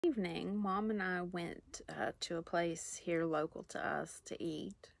Evening, Mom and I went to a place here local to us to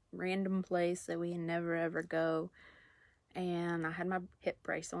eat. Random place that we never ever go. And I had my hip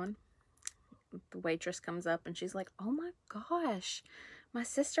brace on. The waitress comes up and she's like, "Oh my gosh, my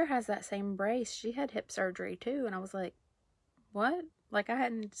sister has that same brace. She had hip surgery too." And I was like, "What?" Like, I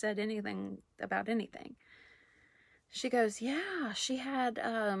hadn't said anything about anything. She goes, "Yeah, she had,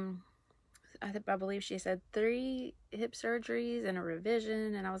 I believe she said 3 hip surgeries and a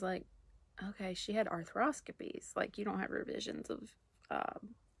revision." And I was like, okay, she had arthroscopies. Like, you don't have revisions of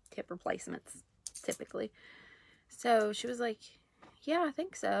hip replacements typically. So she was like, "Yeah, I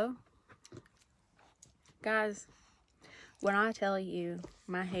think so." Guys, when I tell you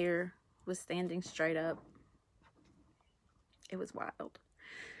my hair was standing straight up, it was wild.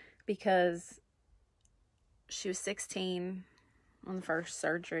 Because she was 16 on the first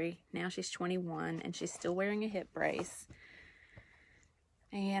surgery. Now she's 21 and she's still wearing a hip brace.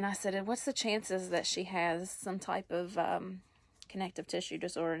 And I said, "What's the chances that she has some type of connective tissue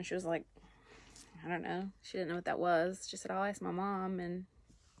disorder?" And she was like, "I don't know." She didn't know what that was. She said, "I'll ask my mom." And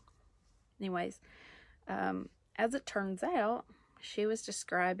anyways, as it turns out, she was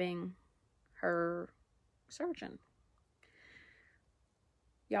describing her surgeon.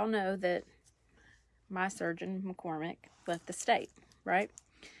 Y'all know that my surgeon, McCormick, left the state, right?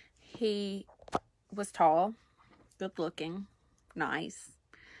 He was tall, good looking, nice.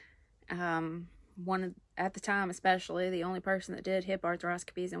 At the time, especially, the only person that did hip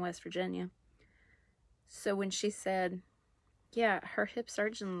arthroscopies in West Virginia. So when she said, yeah, her hip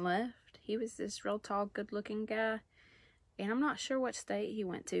surgeon left, he was this real tall, good looking guy. And I'm not sure what state he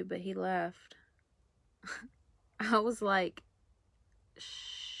went to, but he left. I was like,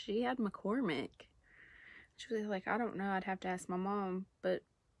 she had McCormick. She was like, "I don't know. I'd have to ask my mom, but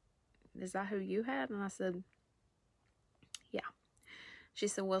is that who you had?" And I said, "Yeah." She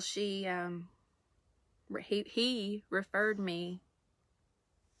said, "Well, he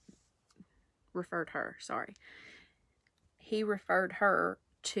referred her, sorry. He referred her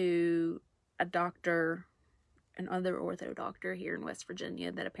to a doctor, another ortho doctor here in West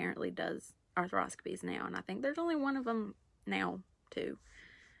Virginia that apparently does arthroscopies now. And I think there's only one of them now, too.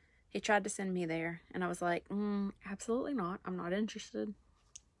 He tried to send me there, and I was like, absolutely not. I'm not interested.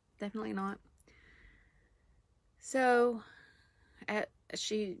 Definitely not." So,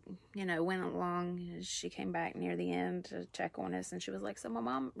 she, went along. She came back near the end to check on us, and she was like, "So my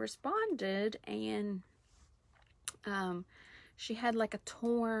mom responded, and she had like a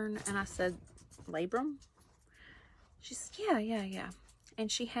torn," and I said, "Labrum?" She said, yeah.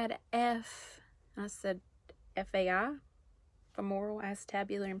 "And she had F," and I said, "FAI? Femoral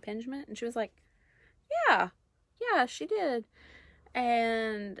acetabular impingement?" And she was like, yeah, she did.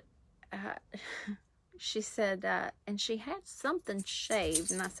 And she said, and she had something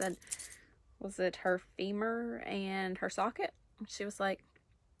shaved. And I said, "Was it her femur and her socket?" And she was like,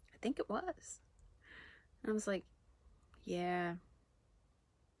 "I think it was." And I was like, yeah.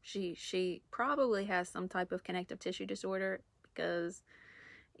 She probably has some type of connective tissue disorder, because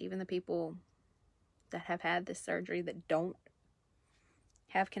even the people that have had this surgery that don't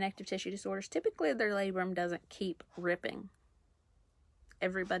have connective tissue disorders, typically their labrum doesn't keep ripping.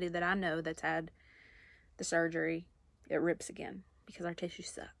 Everybody that I know that's had the surgery, it rips again because our tissues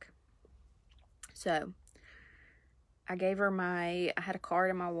suck. So I gave her I had a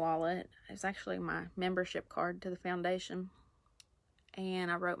card in my wallet. It was actually my membership card to the foundation.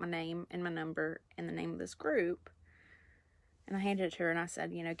 And I wrote my name and my number and the name of this group. And I handed it to her and I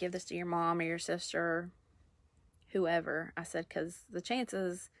said, "Give this to your mom or your sister, whoever." I said, because the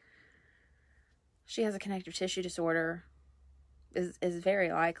chances she has a connective tissue disorder is very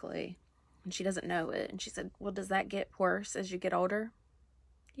likely. And she doesn't know it. And she said, "Well, does that get worse as you get older?"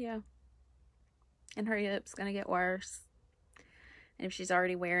 Yeah. And her hip's going to get worse. And if she's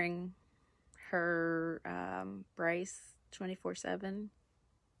already wearing her brace 24/7,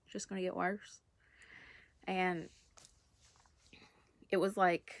 it's just going to get worse. And it was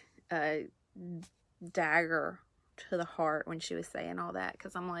like a dagger to the heart when she was saying all that,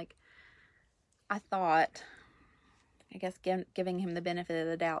 because I'm like, I thought, I guess giving him the benefit of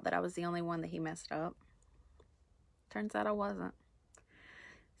the doubt, that I was the only one that he messed up. Turns out I wasn't.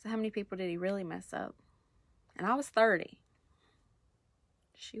 So how many people did he really mess up? And I was 30.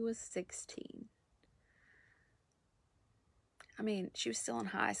 She was 16. I mean, she was still in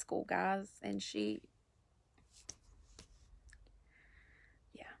high school, guys, and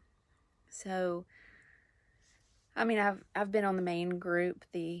yeah. So, I mean, I've been on the main group,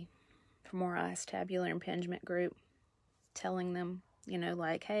 the femoral acetabular impingement group, telling them,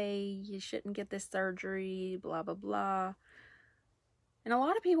 like, hey, you shouldn't get this surgery, blah, blah, blah. And a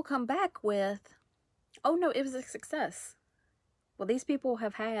lot of people come back with, oh no, it was a success. Well, these people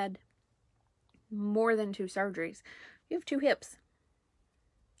have had more than 2 surgeries. You have 2 hips.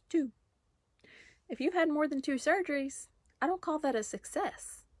 2. If you've had more than 2 surgeries, I don't call that a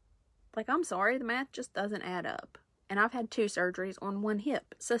success. Like, I'm sorry, the math just doesn't add up. And I've had 2 surgeries on 1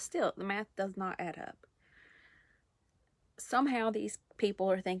 hip. So still, the math does not add up. Somehow these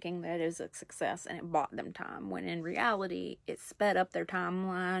people are thinking that it is a success and it bought them time, when in reality, it sped up their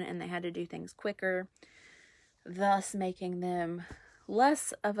timeline and they had to do things quicker, thus making them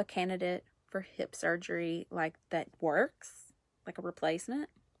less of a candidate for hip surgery like that works, like a replacement,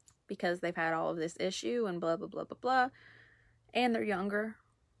 because they've had all of this issue and blah, blah, blah, blah, blah, and they're younger.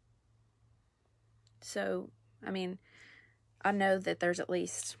 So, I mean, I know that there's at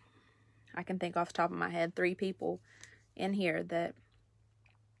least, I can think off the top of my head, 3 people in here that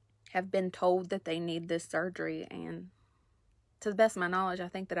have been told that they need this surgery, and to the best of my knowledge, I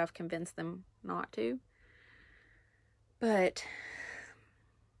think that I've convinced them not to. But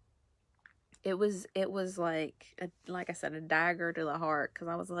it was like I said, a dagger to the heart, because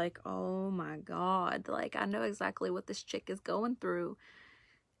I was like, oh my God, like, I know exactly what this chick is going through,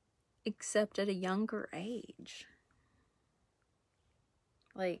 except at a younger age.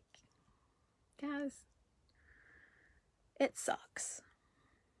 Like, guys, it sucks.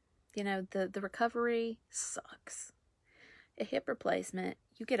 You know, the recovery sucks. A hip replacement,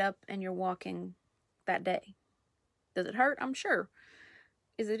 you get up and you're walking that day. Does it hurt? I'm sure.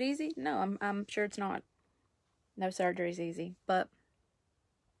 Is it easy? No, I'm sure it's not. No surgery is easy. But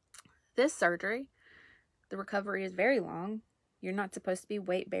this surgery, the recovery is very long. You're not supposed to be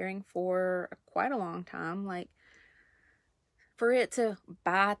weight bearing for quite a long time. Like, for it to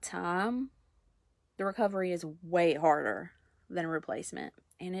buy time, the recovery is way harder than a replacement.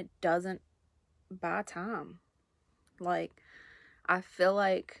 And it doesn't buy time. Like, I feel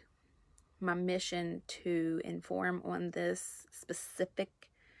like my mission to inform on this specific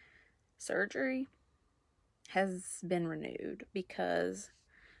surgery has been renewed, because,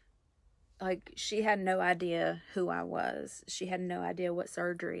 like, she had no idea who I was. She had no idea what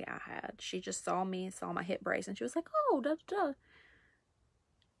surgery I had. She just saw me, saw my hip brace, and she was like, oh, da da da.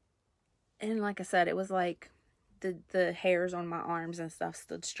 And like I said, it was like the hairs on my arms and stuff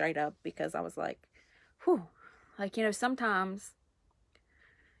stood straight up, because I was like, whew. Like, you know, sometimes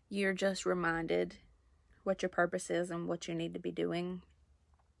you're just reminded what your purpose is and what you need to be doing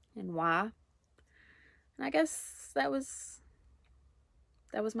and why. And I guess that was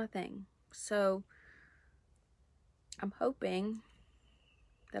my thing. So I'm hoping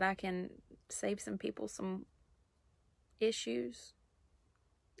that I can save some people some issues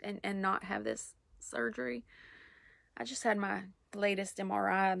and not have this surgery. I just had my latest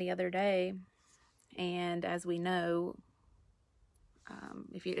MRI the other day, and as we know,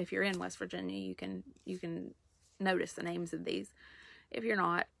 if you're in West Virginia, you can notice the names of these. If you're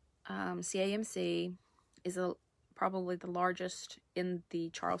not, CAMC is probably the largest in the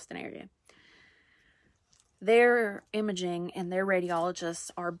Charleston area. Their imaging and their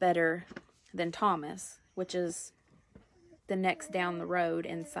radiologists are better than Thomas, which is the next down the road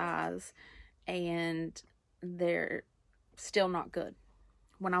in size, and they're still not good.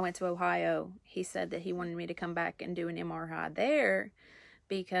 When I went to Ohio, he said that he wanted me to come back and do an MRI there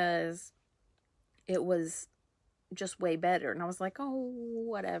because it was just way better. And I was like, oh,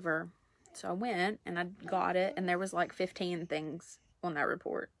 whatever. So I went and I got it, and there was like 15 things on that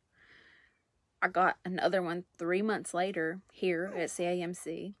report. I got another one 3 months later here at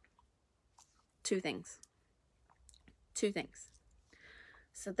CAMC. 2 things.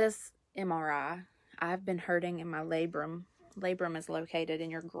 So this MRI, I've been hurting in my labrum. Labrum is located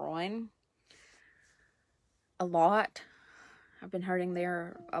in your groin a lot. I've been hurting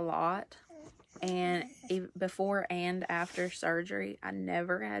there a lot. And before and after surgery, I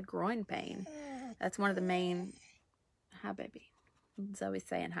never had groin pain. That's one of the main... Hi, baby. Zoe's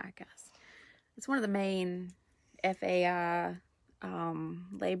saying hi, guys. It's one of the main FAI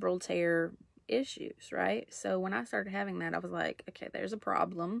labral tear issues, right? So when I started having that, I was like, okay, there's a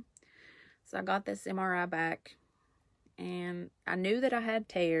problem. So I got this MRI back, and I knew that I had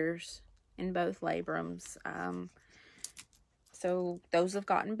tears in both labrums. So those have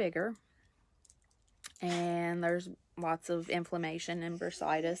gotten bigger, and there's lots of inflammation and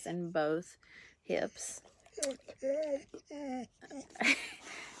bursitis in both hips.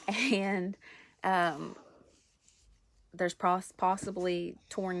 And there's possibly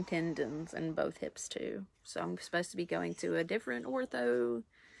torn tendons in both hips too. So I'm supposed to be going to a different ortho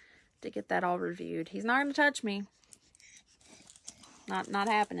to get that all reviewed. He's not going to touch me. Not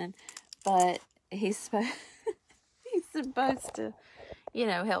happening. But he's supposed to you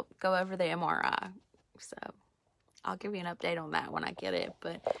know, help go over the MRI. So I'll give you an update on that when I get it.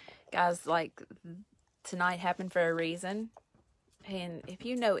 But guys, like, tonight happened for a reason. And if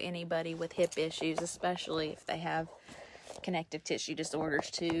you know anybody with hip issues, especially if they have connective tissue disorders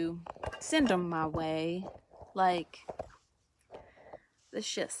too, send them my way. Like, this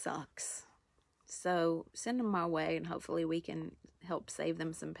shit sucks. So send them my way, and hopefully we can help save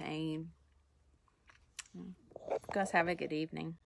them some pain. You guys have a good evening.